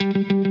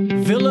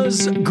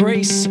Villas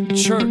Grace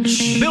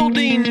Church.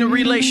 Building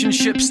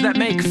relationships that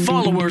make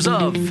followers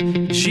of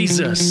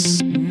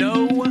Jesus.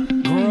 Know,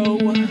 grow,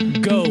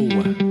 go.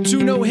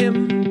 To know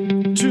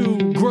Him,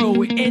 to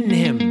grow in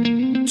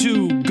Him,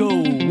 to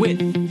go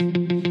with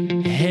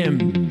Him.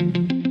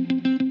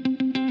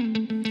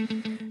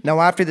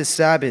 Now after the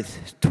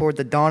Sabbath, toward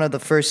the dawn of the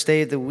first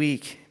day of the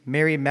week,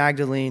 Mary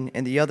Magdalene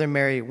and the other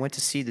Mary went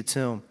to see the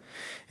tomb.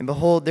 And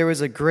behold, there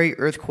was a great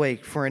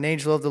earthquake, for an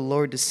angel of the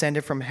Lord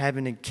descended from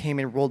heaven and came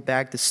and rolled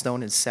back the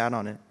stone and sat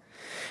on it.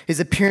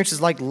 His appearance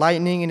is like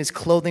lightning, and his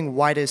clothing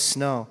white as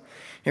snow.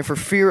 And for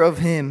fear of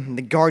him,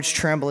 the guards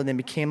trembled and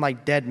became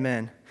like dead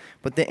men.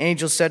 But the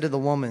angel said to the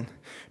woman,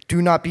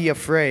 "Do not be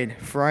afraid,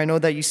 for I know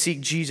that you seek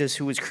Jesus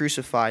who was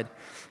crucified.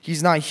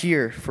 He's not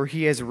here, for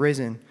he has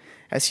risen.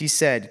 As he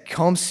said,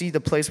 come see the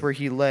place where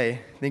he lay.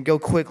 Then go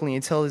quickly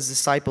and tell his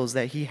disciples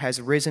that he has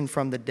risen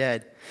from the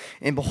dead.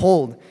 And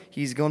behold,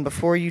 he is going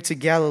before you to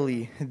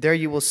Galilee. There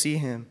you will see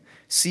him.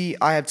 See,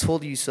 I have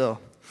told you so."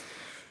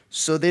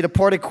 So they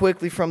departed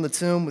quickly from the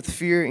tomb with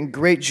fear and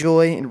great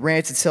joy and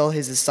ran to tell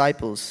his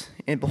disciples.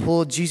 And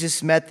behold,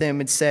 Jesus met them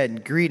and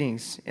said,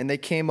 "Greetings." And they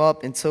came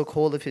up and took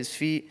hold of his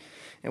feet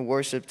and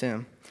worshipped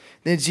him.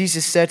 Then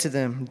Jesus said to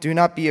them, "Do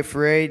not be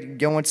afraid.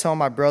 Go and tell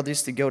my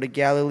brothers to go to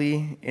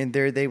Galilee, and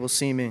there they will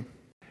see me."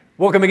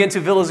 Welcome again to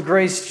Villas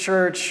Grace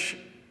Church,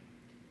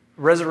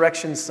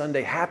 Resurrection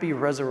Sunday. Happy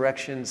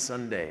Resurrection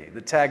Sunday. The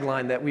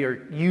tagline that we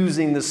are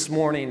using this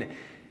morning,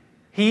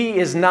 He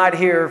is not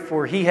here,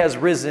 for he has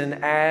risen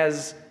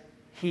as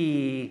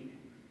he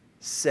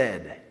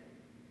said.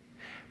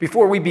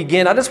 Before we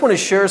begin, I just want to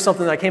share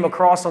something that I came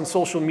across on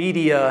social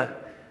media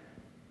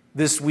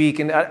this week,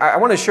 and I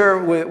want to share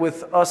it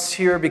with us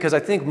here because I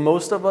think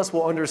most of us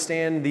will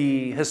understand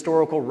the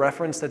historical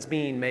reference that's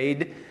being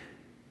made.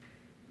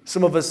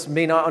 Some of us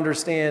may not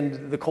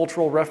understand the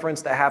cultural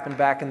reference that happened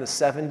back in the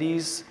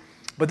 70s,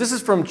 but this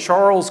is from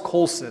Charles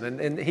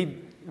Colson, and he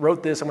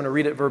wrote this. I'm going to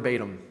read it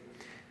verbatim.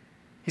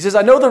 He says,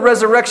 "I know the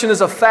resurrection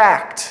is a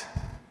fact,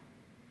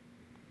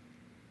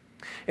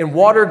 and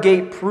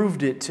Watergate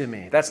proved it to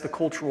me." That's the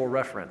cultural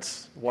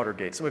reference,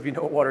 Watergate. Some of you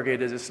know what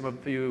Watergate is, some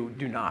of you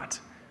do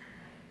not.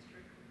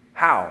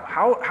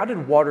 How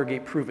did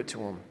Watergate prove it to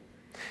him?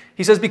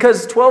 He says,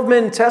 "Because 12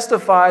 men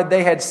testified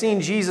they had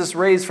seen Jesus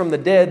raised from the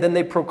dead, then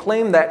they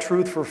proclaimed that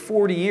truth for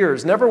 40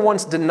 years, never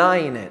once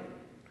denying it.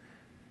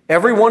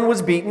 Everyone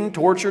was beaten,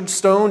 tortured,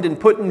 stoned, and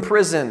put in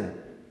prison.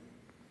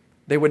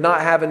 They would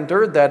not have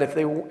endured that if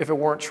it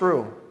weren't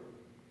true.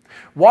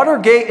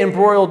 Watergate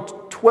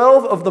embroiled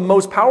 12 of the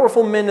most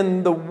powerful men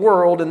in the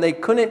world, and they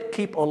couldn't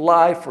keep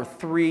alive for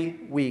 3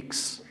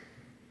 weeks.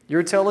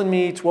 You're telling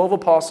me 12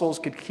 apostles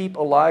could keep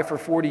alive for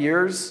 40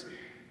 years?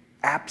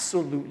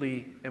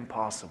 Absolutely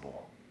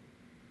impossible.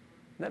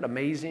 Isn't that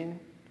amazing?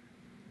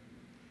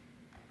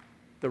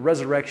 The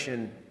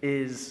resurrection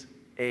is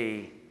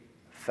a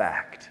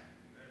fact.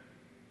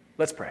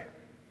 Let's pray.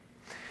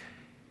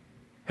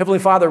 Heavenly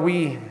Father,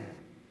 we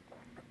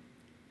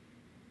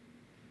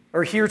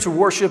are here to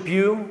worship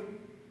you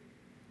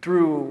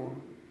through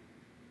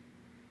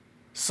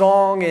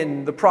song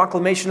and the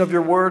proclamation of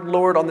your word,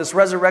 Lord, on this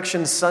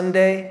Resurrection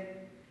Sunday.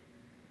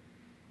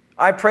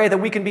 I pray that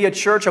we can be a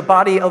church, a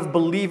body of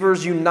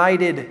believers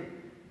united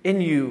in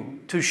you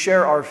to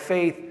share our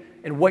faith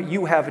in what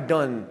you have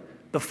done,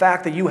 the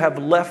fact that you have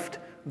left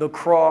the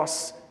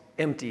cross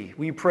empty.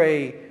 We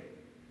pray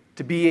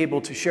to be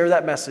able to share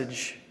that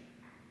message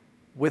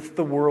with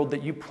the world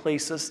that you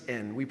place us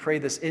in. We pray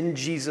this in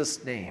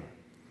Jesus' name.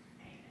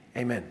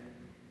 Amen.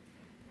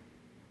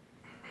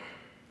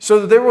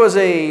 So there was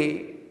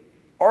a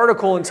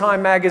article in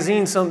Time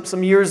magazine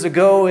some years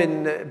ago,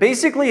 and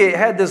basically it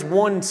had this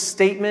one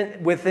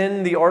statement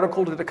within the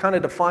article to kind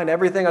of define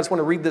everything. I just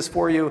want to read this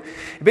for you.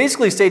 It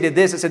basically stated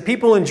this. It said,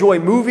 "People enjoy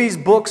movies,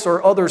 books,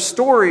 or other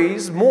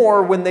stories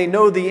more when they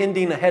know the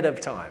ending ahead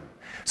of time."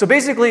 So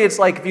basically it's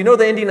like if you know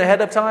the ending ahead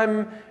of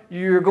time,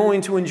 you're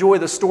going to enjoy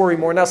the story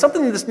more. Now,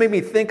 something that this made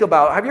me think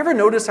about, have you ever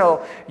noticed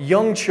how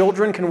young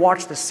children can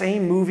watch the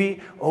same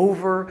movie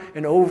over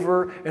and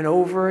over and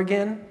over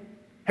again?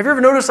 Have you ever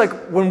noticed, like,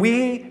 when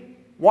we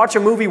watch a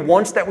movie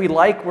once that we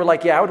like, we're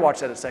like, yeah, I would watch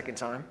that a second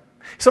time.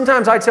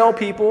 Sometimes I tell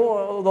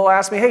people, they'll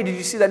ask me, "Hey, did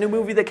you see that new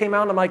movie that came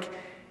out?" And I'm like,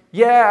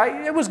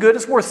 yeah, it was good.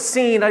 It's worth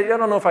seeing. I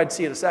don't know if I'd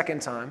see it a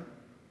second time.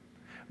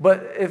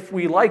 But if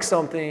we like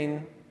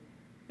something,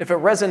 if it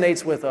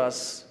resonates with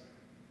us,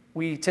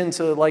 we tend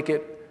to like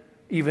it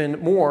even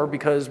more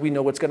because we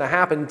know what's going to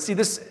happen. See,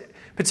 this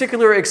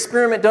particular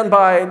experiment done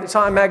by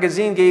Time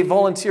magazine gave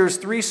volunteers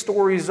 3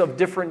 stories of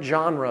different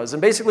genres.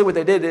 And basically what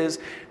they did is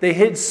they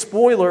hid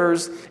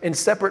spoilers in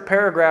separate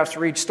paragraphs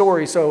for each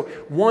story. So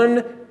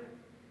one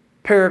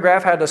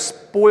paragraph had a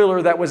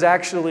spoiler that was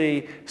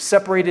actually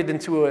separated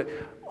into a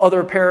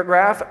other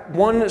paragraph.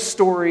 One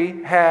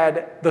story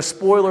had the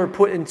spoiler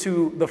put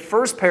into the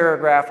first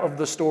paragraph of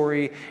the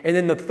story, and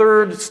then the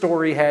third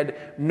story had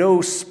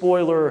no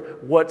spoiler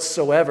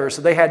whatsoever.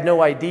 So they had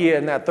no idea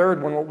in that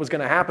third one what was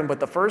going to happen, but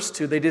the first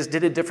two, they just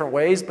did it different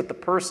ways, but the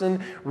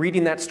person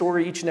reading that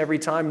story each and every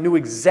time knew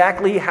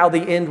exactly how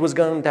the end was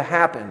going to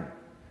happen.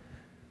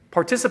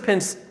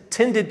 Participants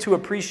tended to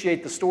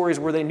appreciate the stories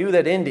where they knew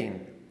that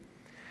ending.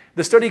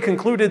 The study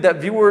concluded that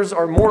viewers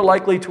are more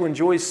likely to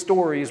enjoy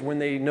stories when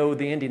they know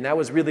the ending. That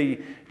was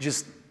really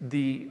just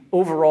the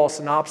overall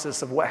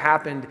synopsis of what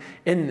happened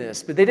in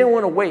this. But they didn't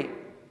want to wait.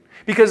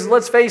 Because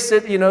let's face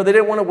it, they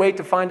didn't want to wait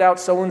to find out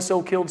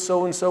so-and-so killed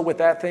so-and-so with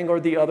that thing or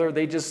the other.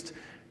 They just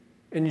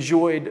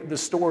enjoyed the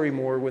story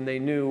more when they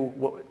knew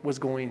what was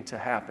going to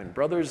happen.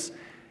 Brothers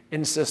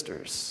and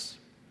sisters,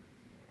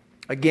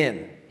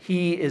 again,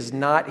 he is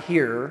not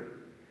here.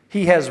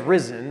 He has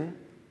risen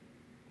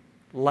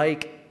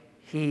like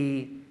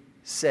he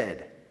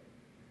said.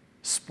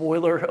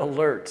 Spoiler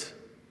alert.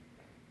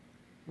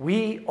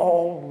 We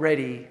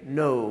already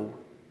know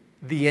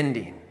the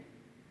ending.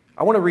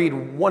 I want to read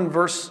one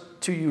verse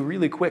to you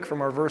really quick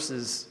from our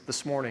verses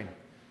this morning.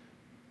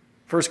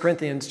 1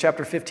 Corinthians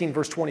chapter 15,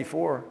 verse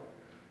 24.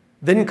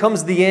 Then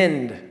comes the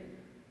end,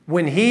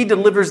 when he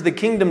delivers the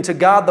kingdom to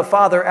God the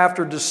Father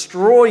after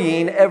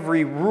destroying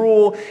every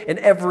rule and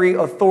every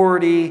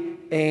authority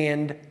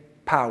and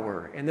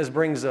power. And this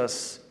brings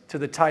us to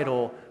the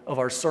title of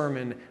our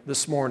sermon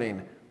this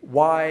morning.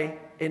 Why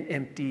an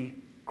empty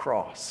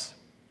cross?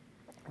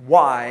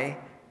 Why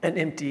an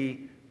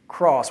empty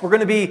cross? We're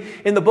going to be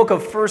in the book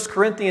of 1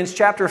 Corinthians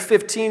chapter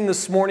 15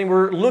 this morning.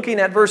 We're looking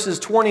at verses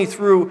 20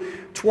 through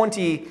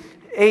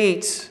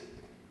 28.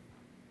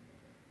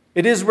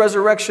 It is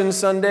Resurrection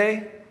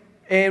Sunday,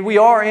 and we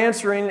are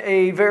answering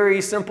a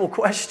very simple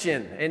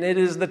question, and it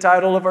is the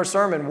title of our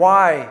sermon.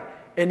 Why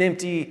an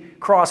empty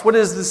cross? What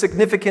is the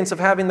significance of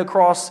having the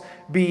cross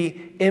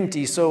be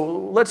empty?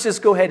 So let's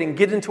just go ahead and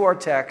get into our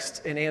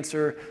text and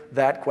answer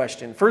that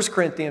question. 1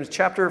 Corinthians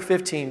chapter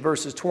 15,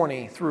 verses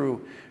 20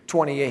 through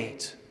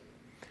 28.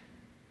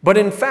 But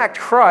in fact,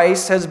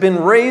 Christ has been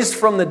raised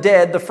from the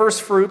dead, the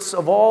first fruits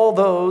of all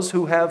those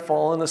who have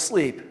fallen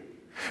asleep.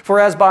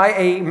 For as by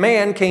a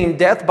man came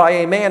death, by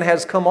a man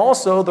has come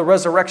also the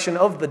resurrection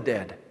of the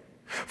dead.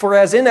 For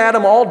as in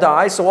Adam all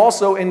die, so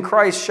also in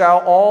Christ shall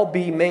all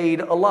be made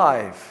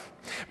alive.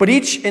 But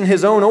each in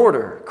his own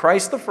order,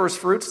 Christ the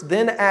firstfruits,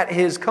 then at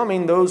his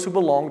coming those who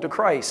belong to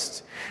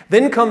Christ.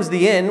 Then comes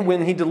the end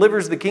when he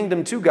delivers the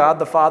kingdom to God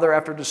the Father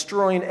after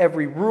destroying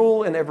every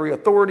rule and every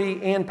authority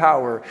and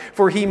power.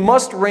 For he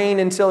must reign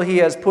until he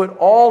has put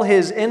all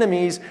his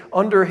enemies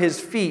under his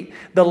feet.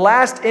 The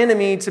last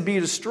enemy to be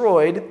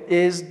destroyed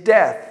is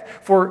death.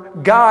 For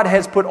God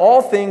has put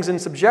all things in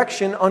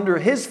subjection under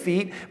his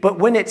feet, but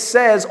when it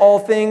says all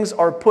things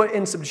are put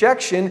in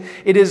subjection,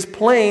 it is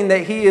plain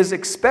that he is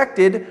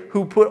expected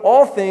who put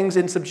all things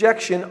in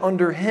subjection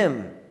under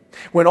him.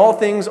 When all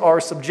things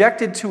are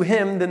subjected to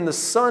him, then the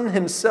Son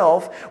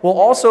himself will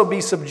also be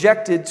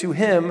subjected to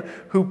him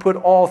who put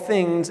all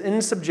things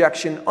in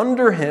subjection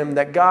under him,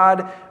 that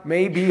God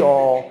may be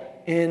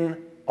all in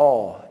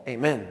all.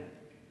 Amen.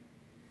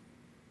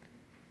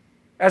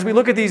 As we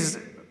look at these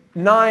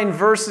 9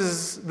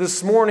 verses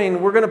this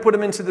morning, we're going to put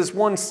them into this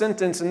one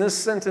sentence, and this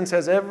sentence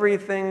has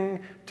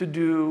everything to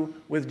do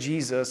with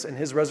Jesus and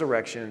his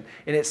resurrection,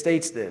 and it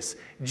states this: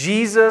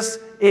 Jesus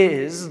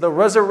is the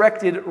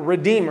resurrected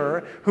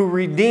Redeemer who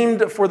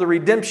redeemed for the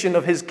redemption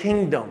of his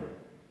kingdom.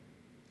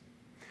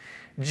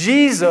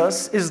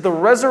 Jesus is the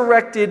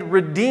resurrected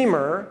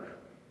Redeemer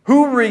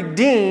who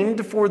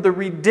redeemed for the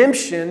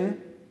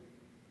redemption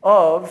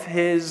of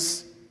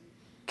his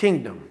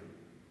kingdom.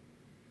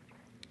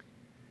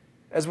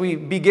 As we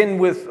begin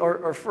with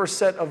our first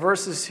set of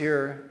verses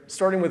here,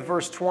 starting with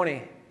verse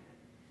 20,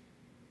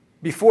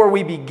 before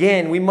we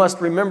begin, we must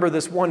remember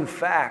this one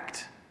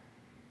fact.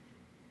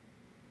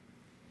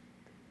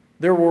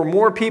 There were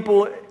more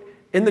people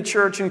in the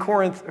church in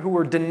Corinth who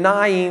were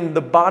denying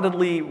the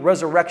bodily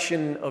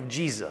resurrection of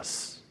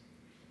Jesus.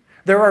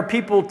 There are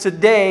people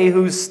today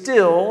who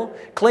still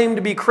claim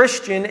to be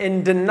Christian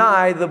and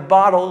deny the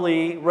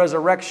bodily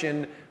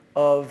resurrection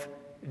of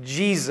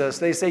Jesus.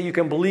 They say you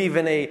can believe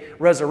in a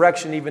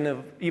resurrection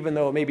even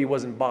though it maybe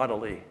wasn't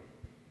bodily.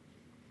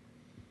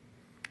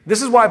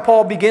 This is why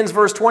Paul begins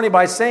verse 20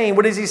 by saying,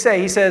 what does he say?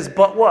 He says,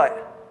 but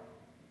what?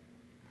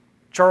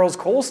 Charles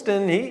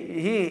Colston,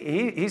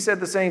 he said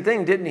the same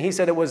thing, didn't he? He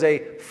said it was a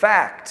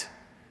fact.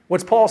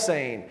 What's Paul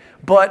saying?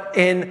 But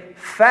in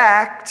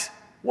fact,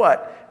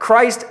 what?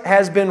 Christ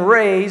has been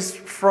raised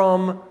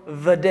from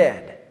the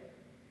dead.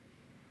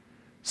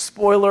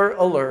 Spoiler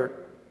alert.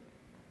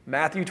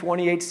 Matthew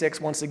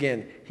 28:6, once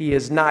again, he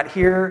is not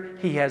here,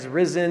 he has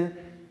risen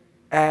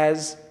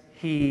as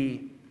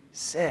he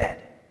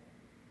said.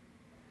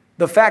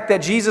 The fact that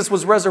Jesus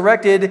was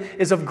resurrected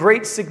is of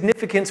great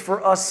significance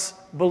for us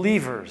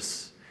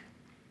believers.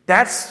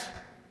 That's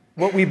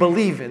what we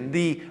believe in,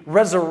 the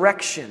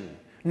resurrection.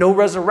 No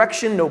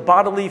resurrection, no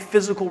bodily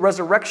physical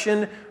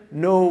resurrection,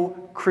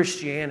 no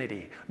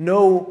Christianity,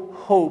 no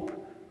hope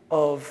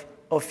of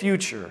a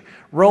future.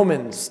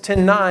 Romans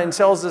 10:9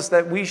 tells us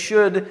that we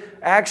should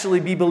actually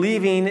be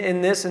believing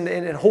in this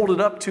and hold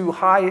it up to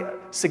high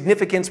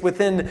significance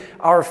within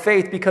our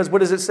faith, because what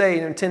does it say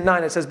in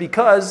 10:9? It says,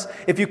 because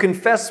if you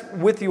confess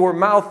with your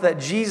mouth that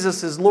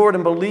Jesus is Lord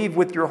and believe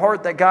with your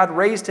heart that God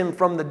raised him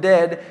from the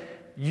dead,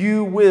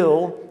 you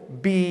will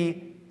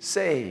be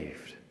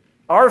saved.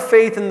 Our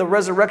faith in the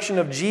resurrection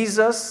of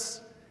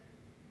Jesus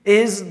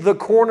is the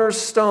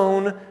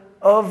cornerstone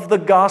of the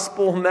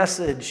gospel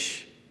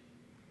message.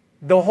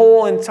 The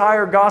whole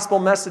entire gospel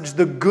message,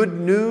 the good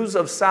news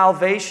of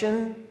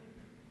salvation,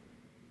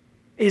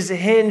 is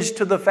hinged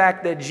to the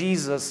fact that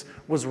Jesus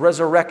was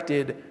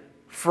resurrected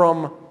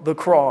from the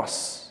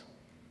cross.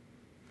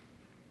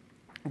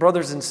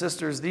 Brothers and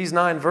sisters, these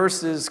 9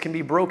 verses can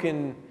be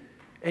broken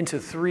into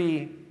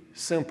 3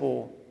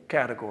 simple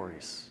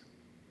categories.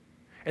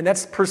 And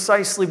that's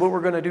precisely what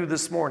we're going to do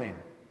this morning.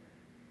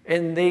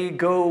 And they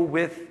go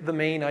with the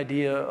main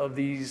idea of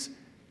these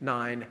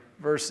 9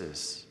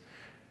 verses.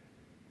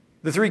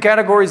 The 3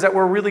 categories that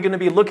we're really going to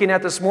be looking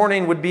at this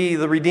morning would be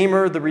the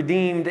Redeemer, the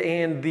redeemed,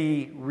 and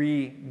the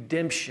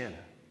redemption.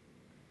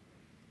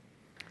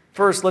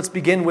 First, let's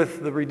begin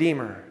with the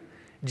Redeemer.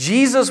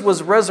 Jesus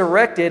was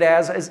resurrected,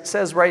 as it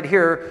says right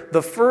here,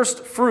 the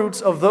first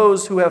fruits of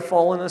those who have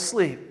fallen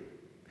asleep.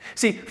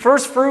 See,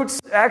 first fruits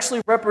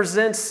actually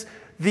represents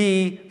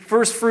the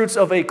first fruits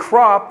of a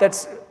crop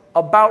that's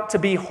about to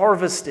be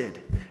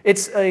harvested.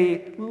 It's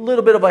a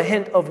little bit of a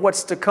hint of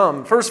what's to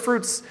come. First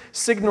fruits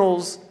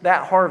signals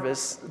that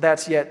harvest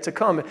that's yet to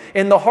come.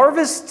 And the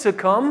harvest to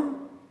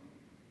come,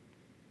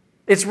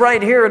 it's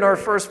right here in our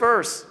first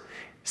verse.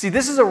 See,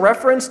 this is a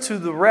reference to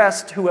the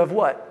rest who have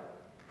what?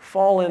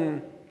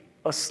 Fallen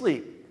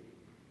asleep.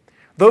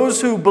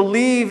 Those who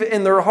believe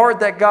in their heart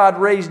that God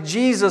raised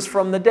Jesus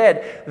from the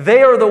dead,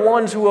 they are the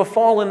ones who have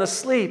fallen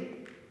asleep.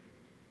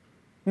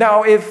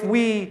 Now, if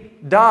we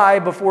die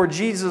before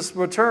Jesus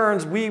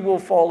returns, we will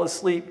fall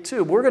asleep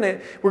too. We're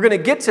going to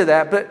get to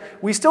that, but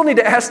we still need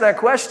to ask that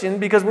question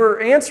because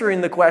we're answering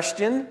the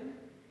question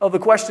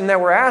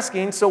that we're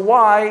asking. So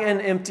why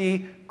an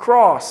empty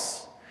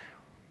cross?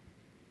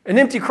 An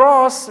empty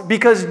cross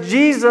because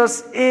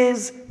Jesus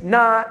is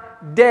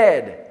not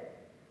dead.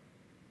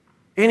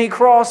 Any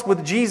cross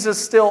with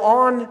Jesus still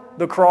on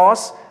the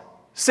cross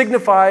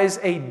signifies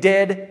a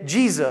dead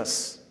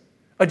Jesus.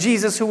 A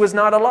Jesus who is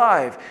not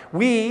alive.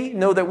 We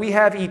know that we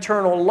have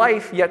eternal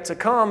life yet to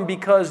come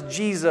because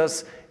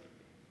Jesus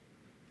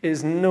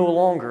is no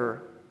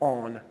longer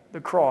on the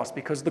cross,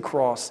 because the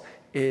cross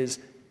is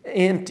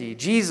empty.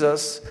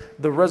 Jesus,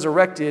 the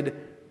resurrected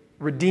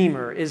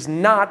Redeemer, is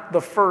not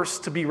the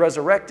first to be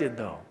resurrected,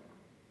 though.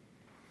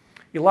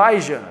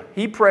 Elijah,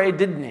 he prayed,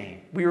 didn't he?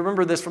 We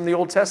remember this from the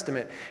Old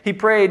Testament. He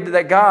prayed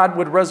that God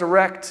would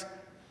resurrect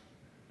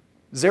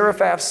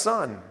Zarephath's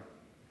son.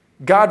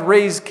 God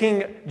raised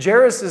King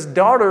Jairus'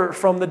 daughter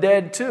from the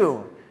dead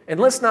too. And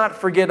let's not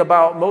forget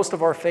about most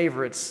of our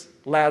favorites,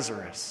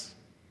 Lazarus.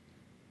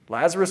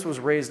 Lazarus was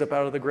raised up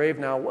out of the grave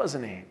now,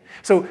 wasn't he?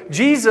 So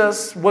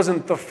Jesus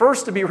wasn't the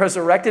first to be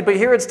resurrected, but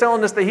here it's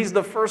telling us that he's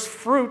the first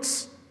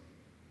fruits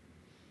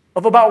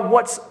of about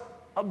what's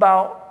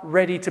about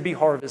ready to be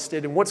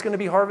harvested. And what's going to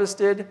be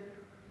harvested?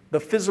 The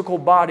physical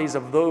bodies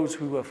of those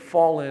who have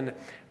fallen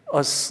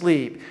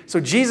asleep.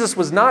 So Jesus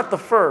was not the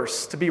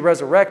first to be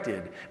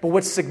resurrected. But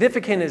what's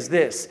significant is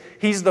this.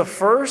 He's the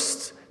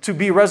first to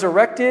be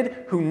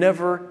resurrected who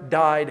never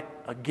died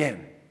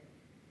again.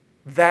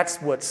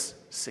 That's what's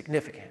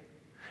significant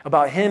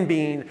about him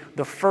being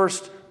the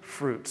first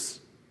fruits.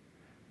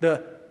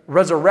 The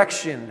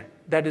resurrection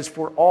that is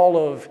for all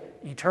of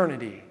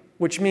eternity,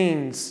 which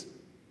means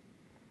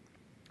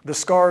the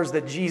scars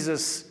that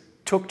Jesus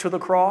took to the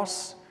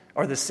cross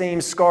are the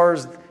same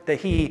scars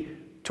that he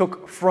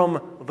took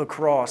from the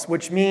cross,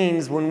 which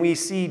means when we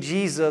see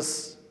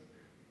Jesus,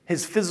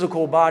 his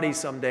physical body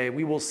someday,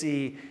 we will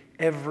see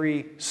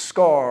every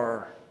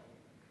scar,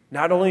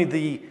 not only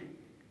the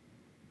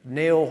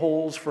nail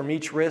holes from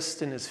each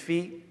wrist and his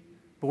feet,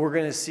 but we're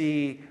going to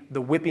see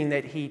the whipping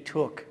that he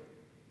took.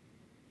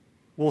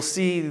 We'll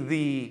see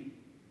the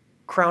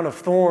crown of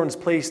thorns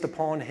placed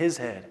upon his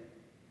head.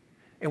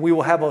 And we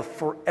will have a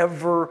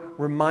forever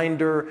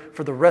reminder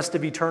for the rest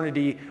of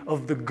eternity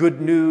of the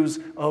good news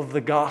of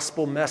the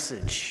gospel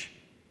message.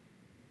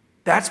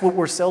 That's what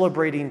we're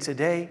celebrating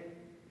today.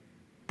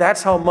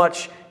 That's how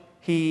much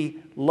he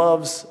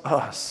loves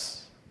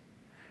us.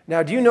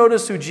 Now, do you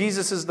notice who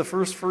Jesus is the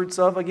first fruits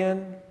of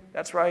again?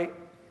 That's right.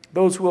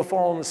 Those who have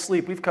fallen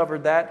asleep. We've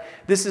covered that.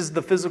 This is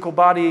the physical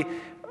body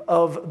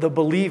of the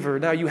believer.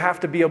 Now, you have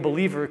to be a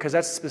believer because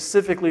that's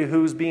specifically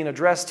who's being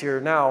addressed here.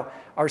 Now,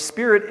 our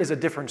spirit is a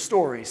different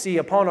story. See,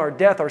 upon our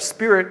death, our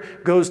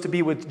spirit goes to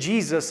be with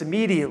Jesus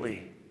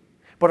immediately.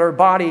 But our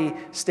body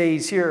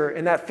stays here,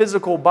 and that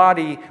physical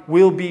body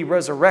will be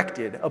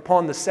resurrected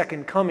upon the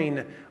second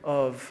coming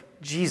of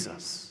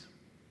Jesus.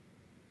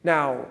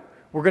 Now,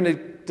 we're going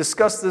to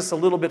discuss this a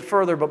little bit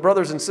further, but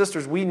brothers and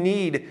sisters, we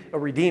need a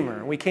Redeemer,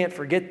 and we can't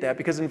forget that,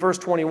 because in verse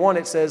 21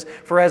 it says,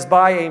 "For as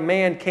by a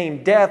man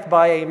came death,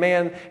 by a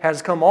man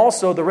has come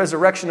also the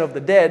resurrection of the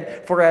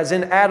dead. For as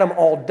in Adam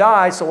all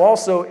die, so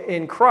also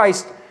in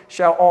Christ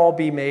shall all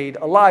be made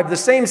alive." The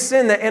same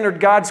sin that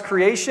entered God's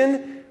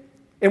creation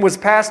and was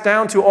passed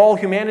down to all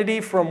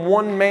humanity from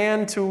one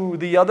man to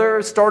the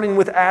other, starting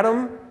with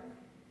Adam,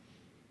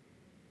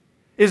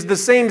 is the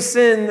same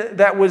sin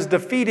that was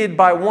defeated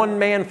by one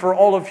man for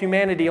all of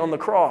humanity on the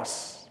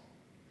cross.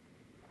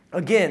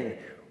 Again,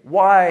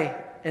 why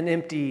an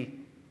empty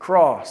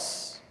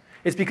cross?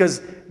 It's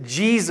because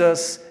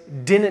Jesus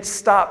didn't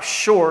stop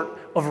short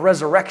of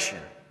resurrection.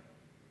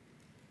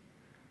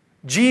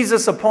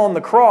 Jesus upon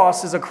the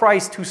cross is a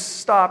Christ who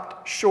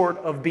stopped short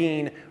of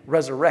being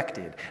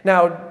resurrected.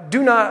 Now,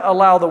 do not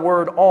allow the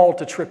word all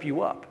to trip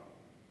you up.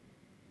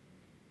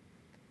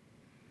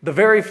 The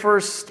very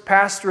first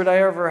pastorate I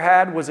ever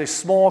had was a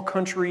small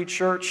country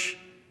church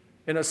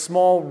in a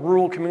small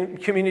rural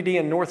community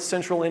in north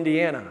central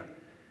Indiana.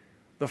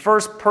 The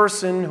first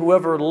person who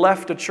ever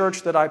left a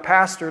church that I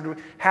pastored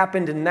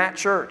happened in that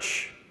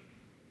church.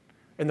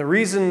 And the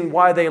reason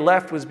why they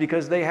left was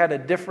because they had a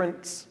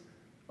difference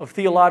of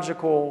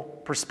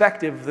theological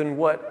perspective than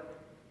what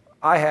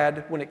I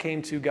had when it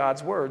came to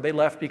God's word. They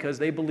left because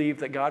they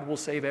believed that God will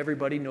save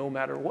everybody no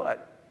matter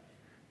what.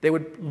 They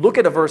would look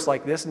at a verse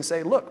like this and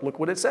say, look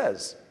what it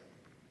says.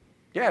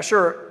 Yeah,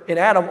 sure, in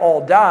Adam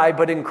all die,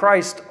 but in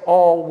Christ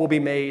all will be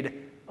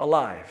made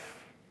alive.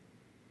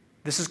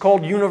 This is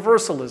called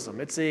universalism.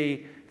 It's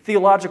a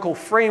theological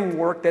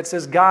framework that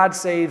says God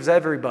saves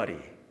everybody,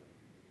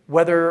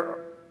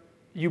 whether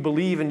you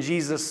believe in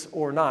Jesus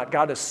or not.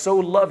 God is so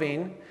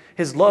loving,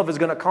 His love is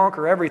going to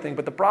conquer everything.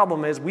 But the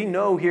problem is we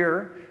know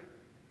here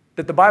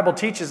that the Bible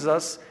teaches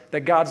us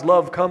that God's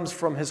love comes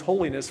from His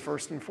holiness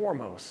first and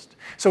foremost.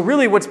 So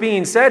really what's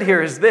being said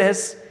here is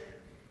this: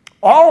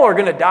 all are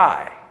going to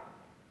die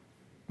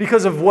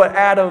because of what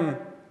Adam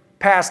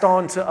passed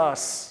on to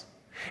us.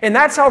 And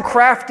that's how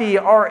crafty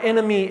our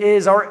enemy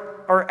is,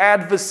 our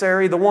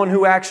adversary, the one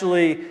who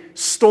actually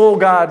stole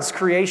God's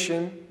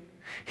creation.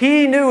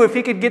 He knew if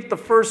he could get the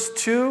first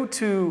two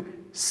to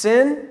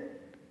sin,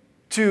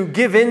 to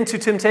give in to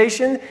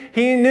temptation,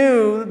 he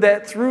knew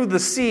that through the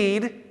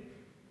seed,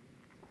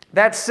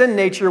 that sin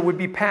nature would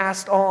be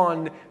passed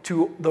on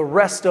to the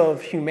rest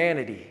of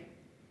humanity.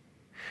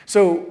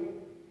 So,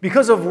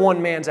 because of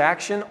one man's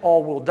action,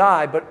 all will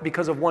die, but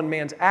because of one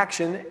man's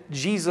action,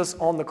 Jesus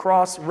on the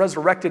cross,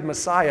 resurrected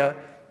Messiah,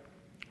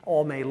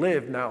 all may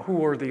live. Now,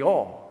 who are the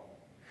all?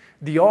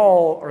 The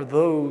all are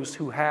those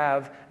who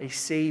have a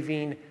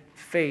saving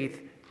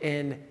faith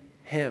in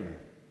Him.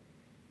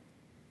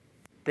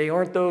 They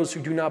aren't those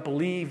who do not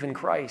believe in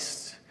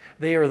Christ.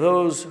 They are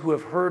those who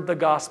have heard the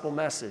gospel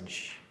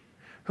message,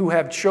 who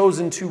have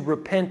chosen to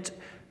repent,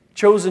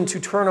 chosen to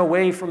turn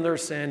away from their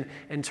sin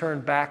and turn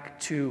back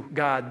to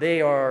God.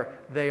 We are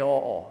the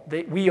all.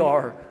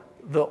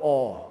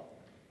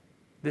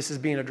 This is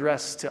being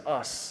addressed to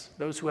us,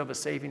 those who have a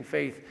saving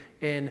faith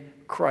in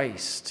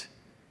Christ.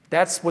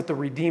 That's what the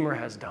Redeemer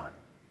has done.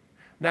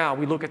 Now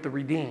we look at the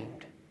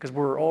redeemed, because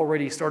we're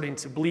already starting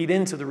to bleed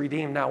into the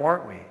redeemed now,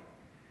 aren't we?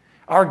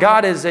 Our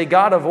God is a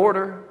God of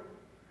order.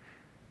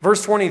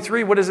 Verse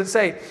 23, what does it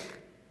say?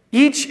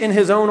 Each in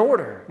his own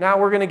order. Now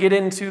we're going to get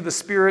into the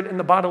spirit and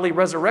the bodily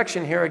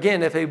resurrection here.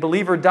 Again, if a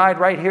believer died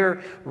right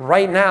here,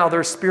 right now,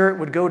 their spirit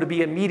would go to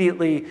be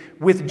immediately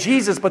with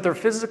Jesus, but their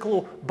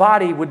physical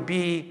body would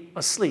be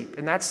asleep.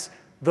 And that's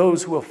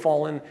those who have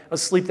fallen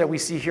asleep that we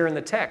see here in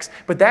the text.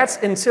 But that's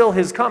until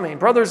His coming.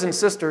 Brothers and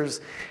sisters,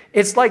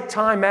 it's like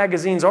Time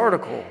Magazine's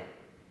article.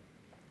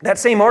 That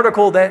same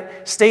article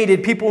that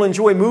stated people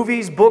enjoy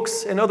movies,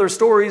 books, and other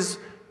stories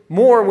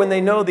more when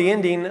they know the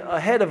ending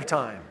ahead of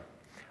time.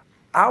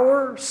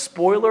 Our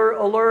spoiler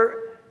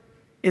alert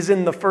is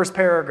in the first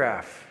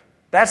paragraph.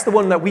 That's the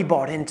one that we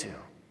bought into.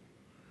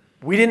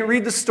 We didn't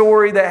read the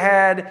story that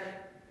had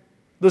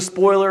the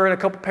spoiler and a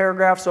couple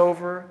paragraphs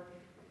over.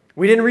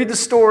 We didn't read the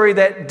story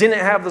that didn't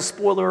have the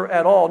spoiler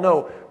at all.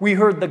 No, we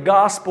heard the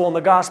gospel, and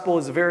the gospel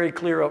is very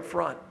clear up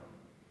front.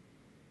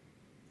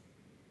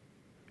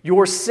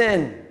 Your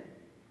sin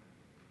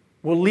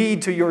will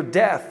lead to your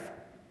death.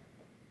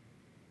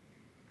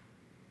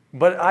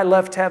 But I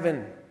left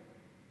heaven.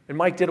 And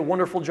Mike did a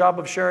wonderful job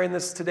of sharing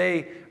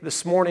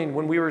this morning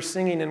when we were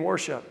singing in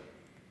worship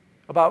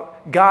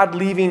about God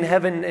leaving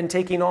heaven and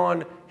taking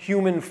on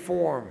human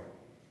form,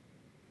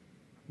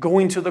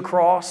 going to the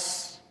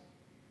cross,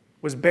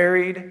 was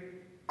buried,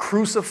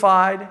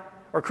 crucified,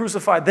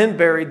 then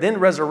buried, then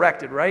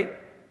resurrected, right?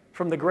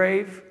 From the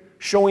grave,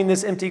 showing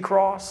this empty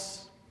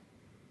cross.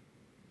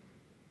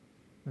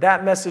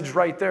 That message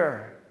right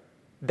there,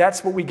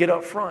 that's what we get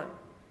up front.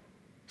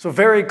 So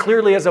very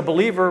clearly as a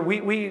believer,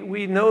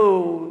 we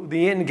know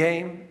the end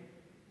game.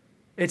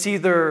 It's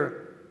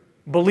either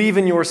believe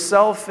in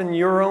yourself and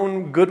your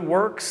own good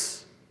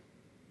works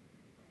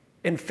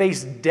and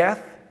face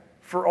death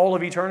for all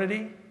of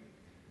eternity,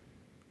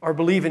 or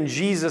believe in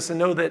Jesus and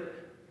know that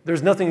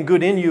there's nothing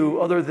good in you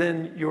other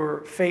than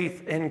your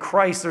faith in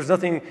Christ. There's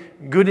nothing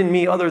good in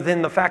me other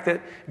than the fact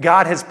that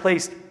God has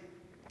placed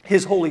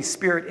His Holy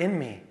Spirit in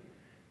me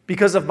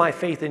because of my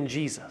faith in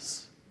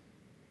Jesus.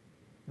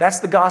 That's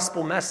the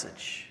gospel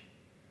message.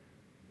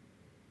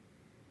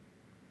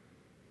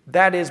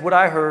 That is what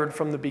I heard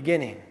from the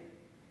beginning.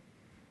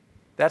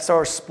 That's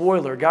our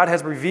spoiler. God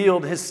has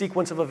revealed His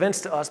sequence of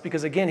events to us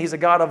because, again, He's a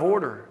God of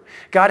order.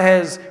 God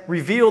has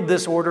revealed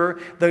this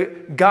order. The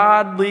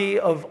godly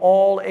of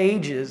all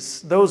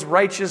ages, those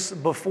righteous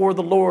before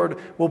the Lord,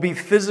 will be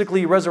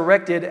physically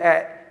resurrected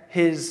at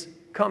His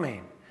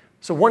coming.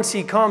 So once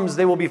he comes,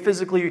 they will be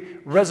physically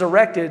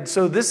resurrected.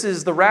 So this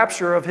is the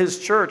rapture of his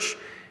church.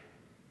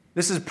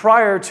 This is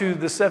prior to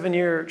the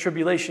 7-year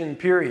tribulation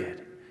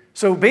period.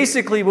 So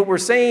basically what we're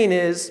saying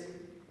is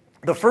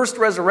the first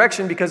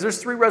resurrection, because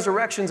there's 3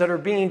 resurrections that are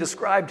being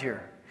described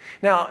here.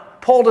 Now,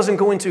 Paul doesn't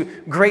go into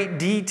great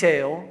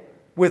detail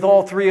with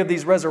all 3 of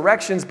these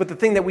resurrections, but the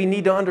thing that we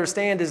need to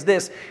understand is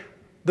this.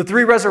 The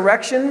 3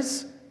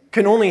 resurrections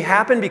can only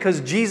happen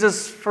because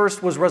Jesus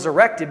first was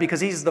resurrected,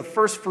 because he's the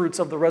first fruits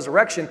of the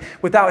resurrection.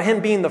 Without him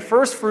being the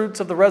first fruits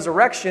of the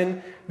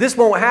resurrection, this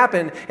won't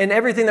happen. And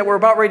everything that we're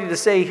about ready to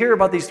say here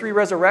about these 3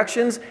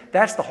 resurrections,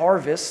 that's the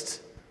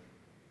harvest.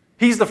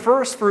 He's the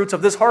first fruits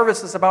of this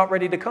harvest that's about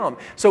ready to come.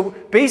 So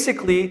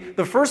basically,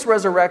 the first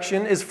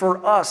resurrection is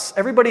for us,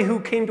 everybody who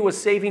came to a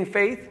saving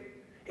faith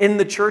in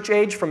the church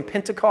age from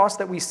Pentecost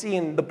that we see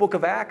in the book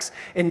of Acts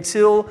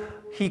until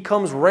he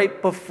comes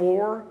right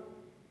before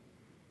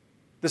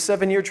the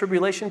 7-year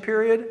tribulation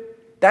period.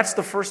 That's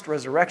the first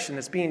resurrection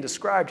that's being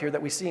described here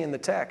that we see in the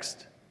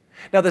text.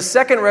 Now, the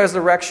second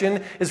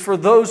resurrection is for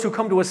those who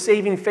come to a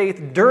saving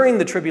faith during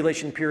the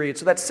tribulation period.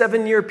 So that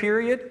 7-year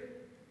period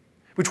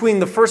between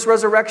the first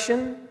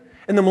resurrection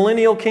and the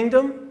millennial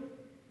kingdom,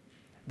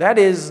 that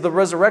is the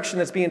resurrection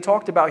that's being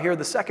talked about here,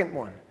 the second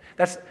one.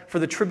 That's for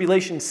the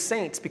tribulation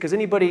saints, because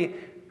anybody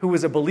who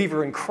is a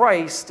believer in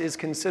Christ is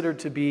considered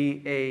to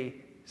be a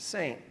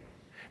saint.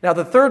 Now,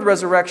 the third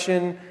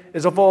resurrection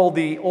is of all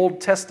the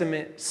Old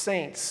Testament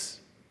saints.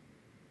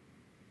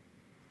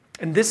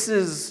 And this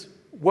is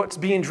what's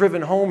being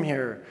driven home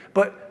here.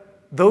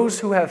 But those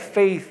who have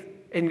faith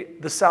in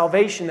the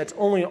salvation that's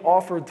only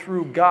offered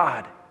through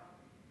God,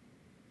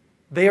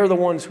 they are the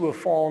ones who have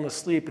fallen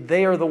asleep.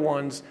 They are the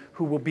ones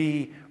who will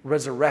be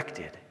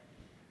resurrected.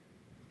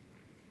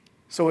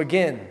 So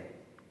again,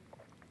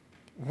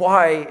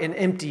 why an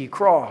empty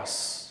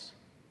cross?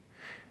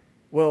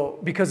 Well,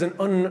 because an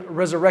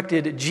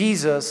unresurrected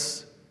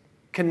Jesus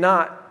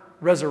cannot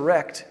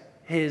resurrect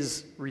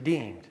his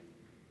redeemed.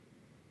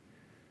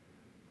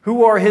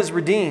 Who are his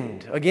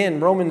redeemed? Again,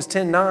 Romans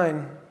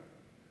 10:9.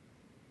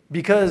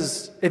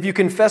 Because if you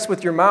confess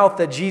with your mouth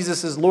that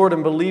Jesus is Lord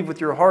and believe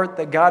with your heart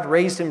that God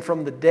raised him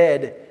from the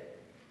dead,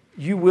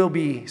 you will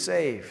be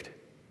saved.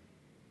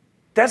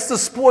 That's the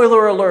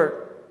spoiler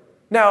alert.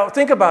 Now,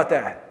 think about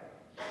that.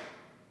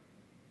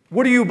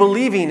 What are you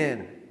believing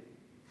in?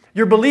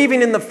 You're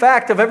believing in the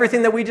fact of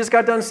everything that we just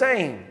got done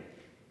saying.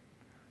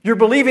 You're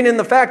believing in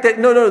the fact that,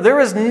 no, there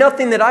is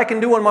nothing that I can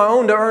do on my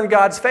own to earn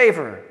God's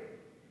favor.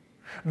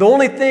 The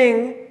only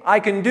thing I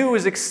can do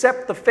is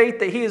accept the faith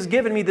that he has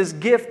given me, this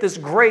gift, this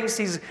grace.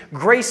 He's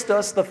graced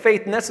us the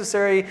faith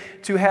necessary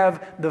to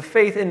have the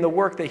faith in the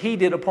work that he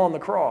did upon the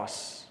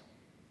cross.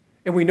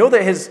 And we know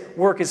that his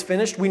work is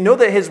finished. We know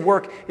that his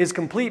work is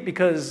complete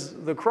because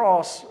the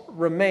cross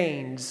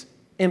remains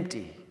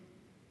empty.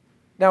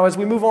 Now, as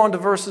we move on to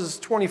verses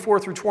 24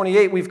 through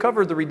 28, we've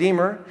covered the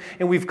Redeemer,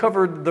 and we've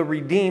covered the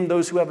redeemed,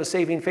 those who have a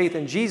saving faith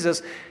in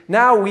Jesus.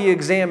 Now we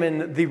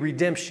examine the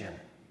redemption.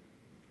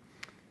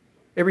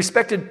 A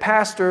respected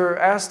pastor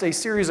asked a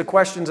series of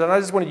questions, and I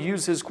just want to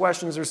use his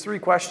questions. There's 3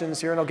 questions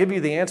here, and I'll give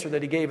you the answer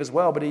that he gave as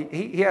well. But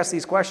he asked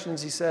these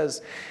questions. He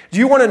says, do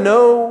you want to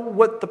know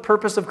what the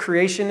purpose of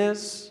creation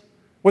is?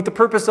 What the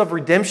purpose of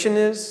redemption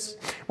is?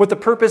 What the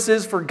purpose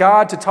is for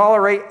God to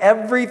tolerate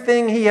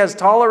everything he has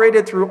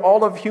tolerated through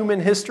all of human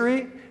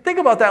history? Think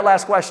about that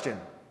last question.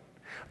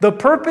 The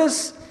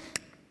purpose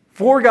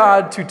for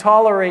God to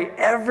tolerate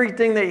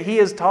everything that he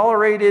has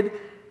tolerated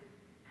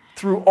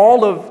through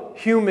all of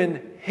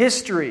human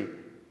history.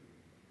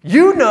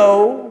 You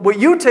know what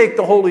you take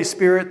the Holy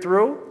Spirit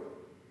through.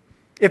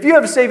 If you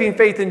have saving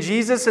faith in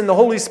Jesus and the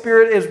Holy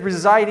Spirit is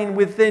residing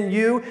within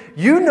you,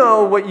 you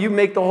know what you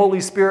make the Holy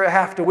Spirit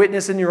have to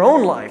witness in your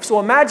own life. So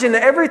imagine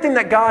everything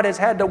that God has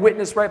had to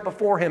witness right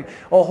before him,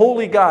 a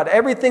holy God,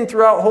 everything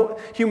throughout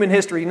human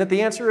history. And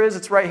the answer is,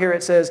 it's right here.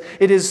 It says,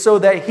 it is so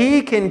that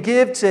he can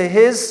give to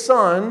his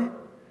Son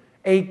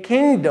a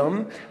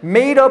kingdom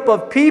made up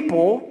of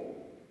people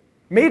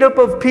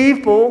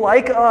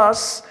like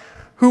us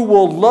who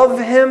will love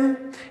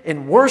him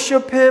and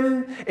worship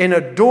him and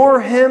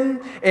adore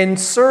him and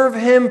serve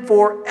him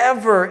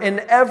forever and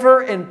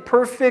ever in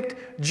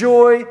perfect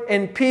joy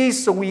and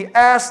peace. So we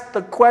ask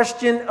the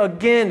question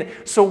again,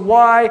 so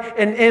why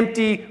an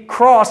empty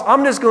cross?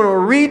 I'm just going to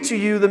read to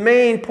you the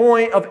main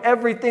point of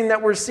everything that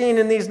we're seeing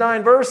in these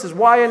 9 verses.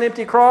 Why an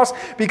empty cross?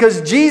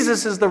 Because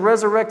Jesus is the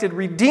resurrected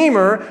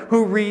Redeemer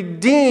who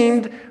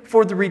redeemed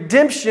for the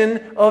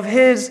redemption of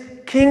his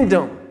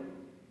kingdom.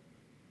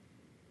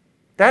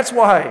 That's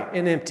why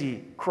an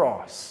empty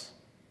cross.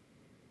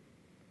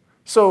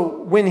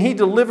 So when he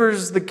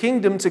delivers the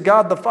kingdom to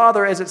God the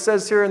Father, as it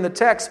says here in the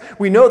text,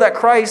 we know that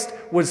Christ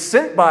was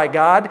sent by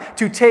God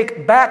to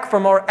take back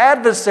from our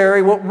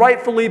adversary what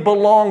rightfully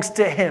belongs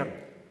to him.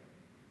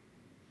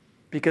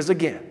 Because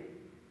again,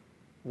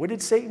 what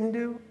did Satan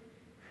do?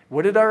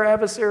 What did our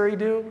adversary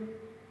do?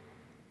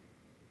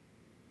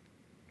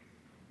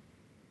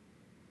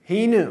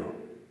 He knew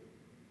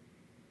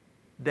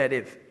that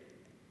if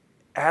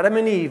Adam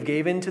and Eve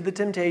gave in to the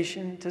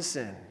temptation to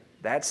sin.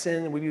 That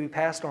sin would be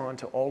passed on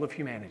to all of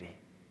humanity.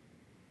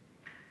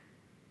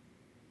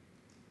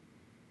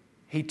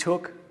 He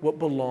took what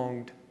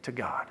belonged to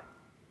God.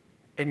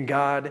 And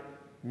God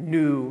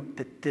knew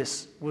that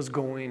this was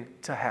going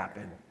to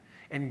happen.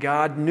 And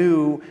God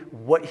knew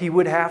what he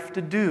would have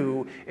to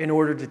do in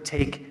order to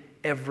take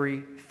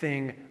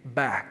everything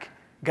back.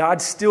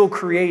 God still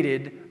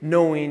created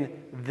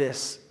knowing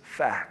this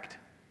fact.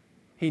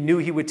 He knew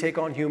he would take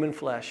on human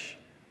flesh,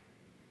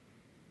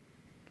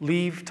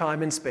 leave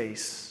time and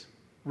space,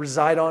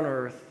 reside on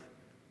earth,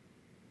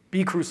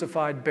 be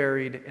crucified,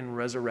 buried, and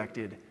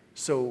resurrected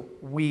so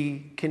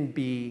we can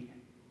be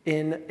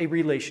in a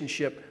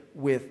relationship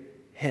with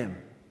him.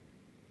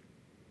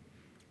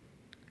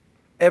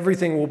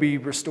 Everything will be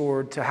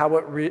restored to how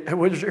it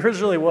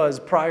originally was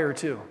prior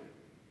to.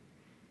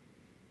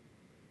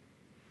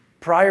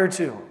 Prior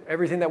to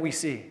everything that we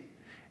see.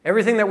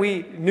 Everything that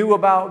we knew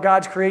about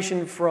God's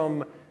creation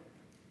from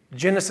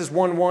Genesis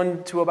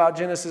 1:1 to about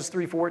Genesis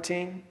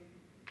 3:14.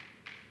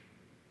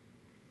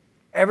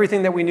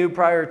 Everything that we knew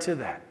prior to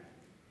that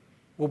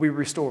will be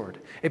restored.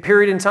 A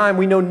period in time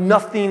we know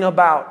nothing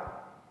about.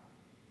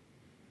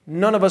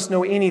 None of us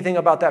know anything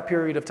about that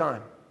period of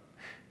time.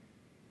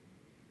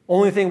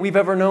 Only thing we've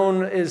ever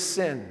known is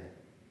sin.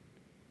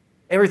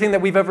 Everything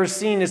that we've ever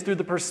seen is through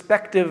the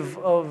perspective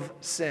of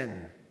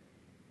sin.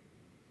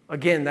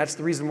 Again, that's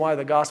the reason why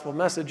the gospel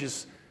message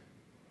is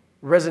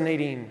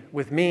resonating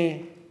with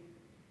me,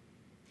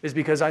 is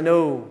because I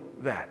know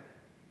that.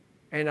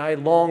 And I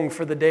long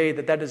for the day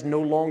that that is no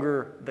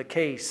longer the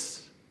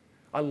case.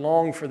 I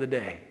long for the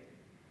day.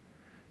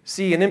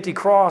 See, an empty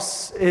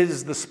cross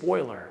is the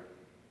spoiler.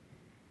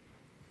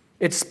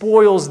 It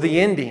spoils the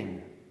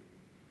ending.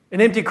 An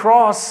empty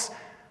cross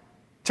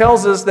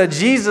tells us that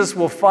Jesus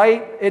will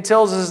fight. It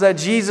tells us that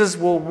Jesus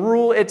will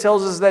rule. It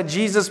tells us that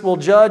Jesus will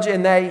judge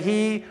and that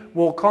he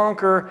will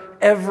conquer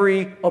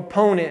every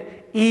opponent,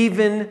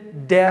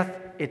 even death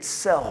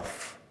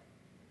itself.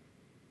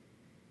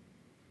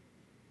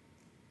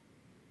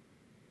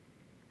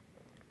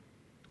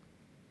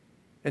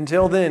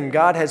 Until then,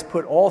 God has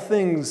put all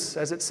things,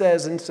 as it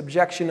says, in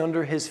subjection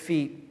under his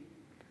feet.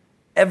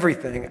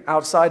 Everything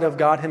outside of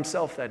God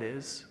himself, that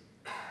is,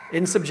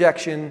 in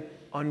subjection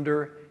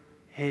under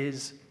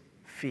his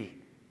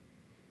feet.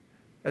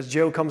 As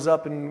Joe comes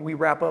up and we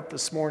wrap up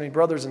this morning,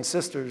 brothers and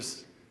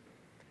sisters,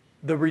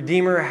 the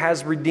Redeemer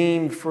has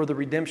redeemed for the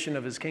redemption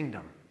of his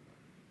kingdom.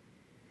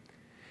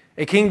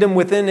 A kingdom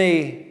within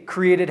a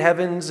created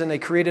heavens and a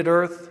created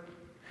earth.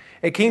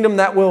 A kingdom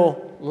that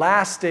will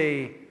last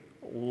a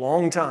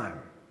long time.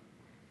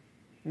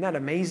 Isn't that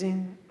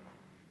amazing?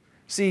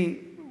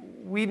 See,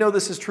 we know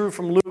this is true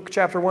from Luke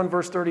chapter 1,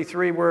 verse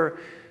 33, where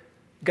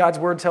God's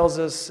word tells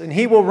us, and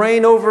he will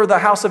reign over the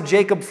house of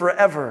Jacob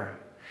forever,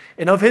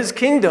 and of his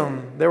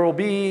kingdom there will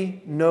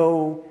be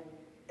no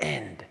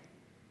end.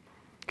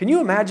 Can you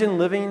imagine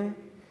living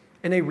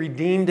in a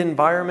redeemed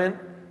environment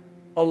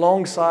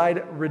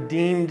alongside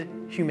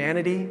redeemed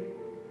humanity?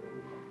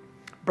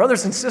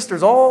 Brothers and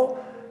sisters,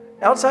 all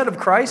outside of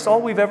Christ,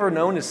 all we've ever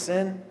known is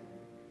sin.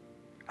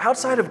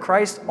 Outside of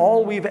Christ,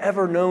 all we've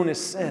ever known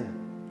is sin.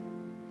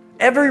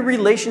 Every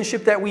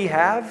relationship that we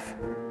have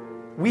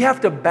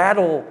to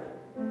battle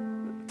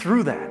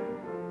through that.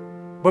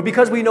 But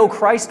because we know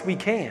Christ, we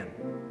can.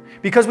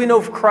 Because we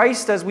know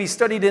Christ, as we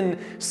studied in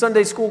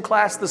Sunday school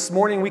class this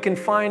morning, we can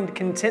find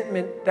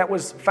contentment that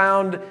was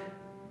found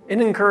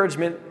in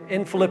encouragement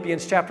in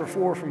Philippians chapter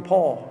 4 from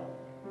Paul.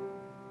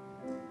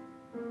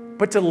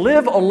 But to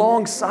live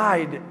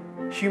alongside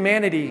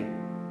humanity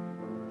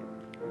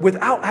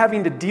without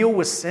having to deal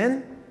with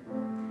sin,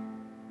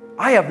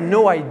 I have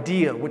no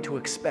idea what to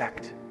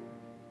expect.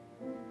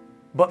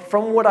 But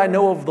from what I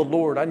know of the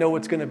Lord, I know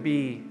it's going to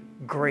be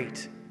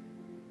great.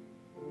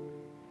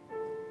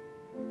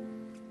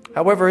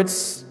 However,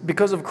 it's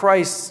because of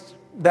Christ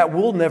that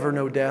we'll never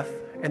know death,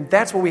 and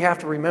that's what we have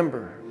to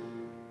remember.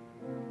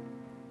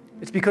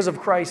 It's because of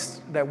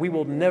Christ that we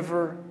will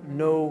never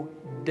know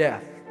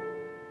death.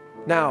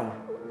 Now,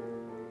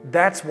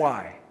 that's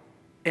why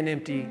an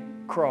empty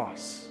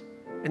cross.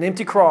 An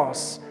empty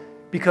cross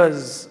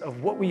because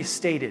of what we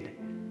stated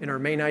in our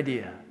main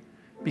idea.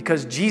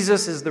 Because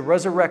Jesus is the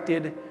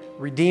resurrected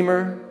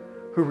Redeemer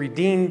who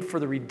redeemed for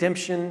the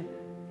redemption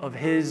of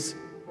his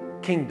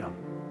kingdom.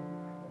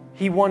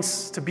 He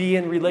wants to be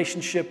in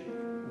relationship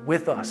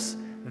with us.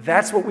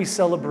 That's what we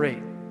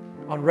celebrate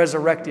on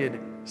Resurrected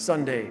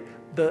Sunday.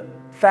 The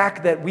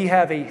fact that we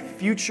have a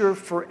future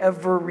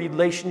forever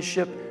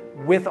relationship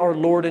with our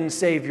Lord and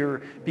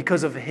Savior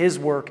because of his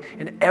work.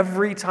 And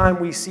every time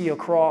we see a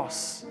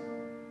cross,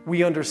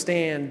 we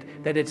understand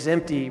that it's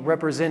empty,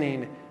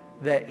 representing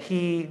that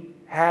he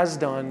has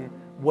done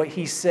what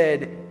he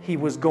said he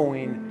was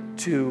going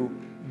to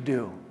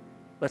do.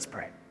 Let's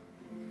pray.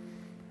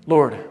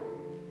 Lord,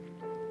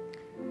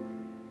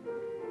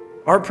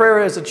 our prayer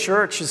as a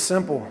church is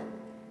simple.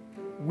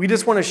 We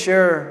just want to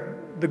share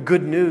the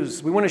good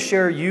news. We want to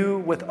share you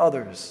with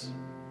others.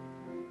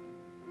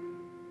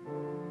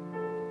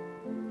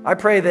 I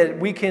pray that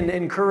we can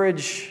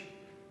encourage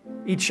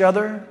each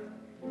other,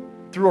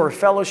 through our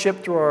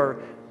fellowship, through our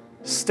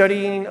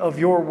studying of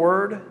your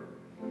word,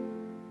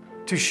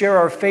 to share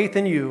our faith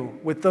in you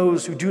with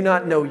those who do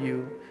not know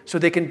you, so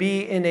they can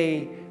be in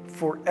a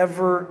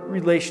forever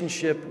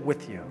relationship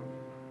with you.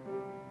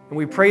 And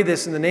we pray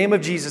this in the name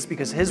of Jesus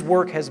because his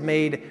work has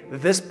made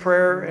this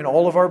prayer and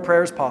all of our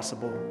prayers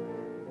possible.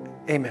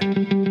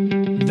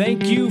 Amen.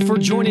 Thank you for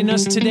joining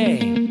us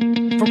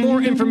today. For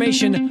more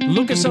information,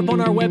 look us up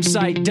on our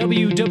website,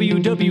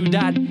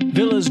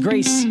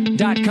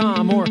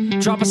 www.villasgrace.com, or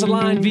drop us a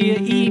line via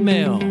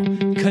email,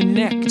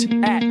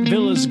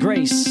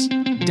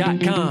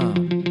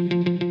 connect@villasgrace.com.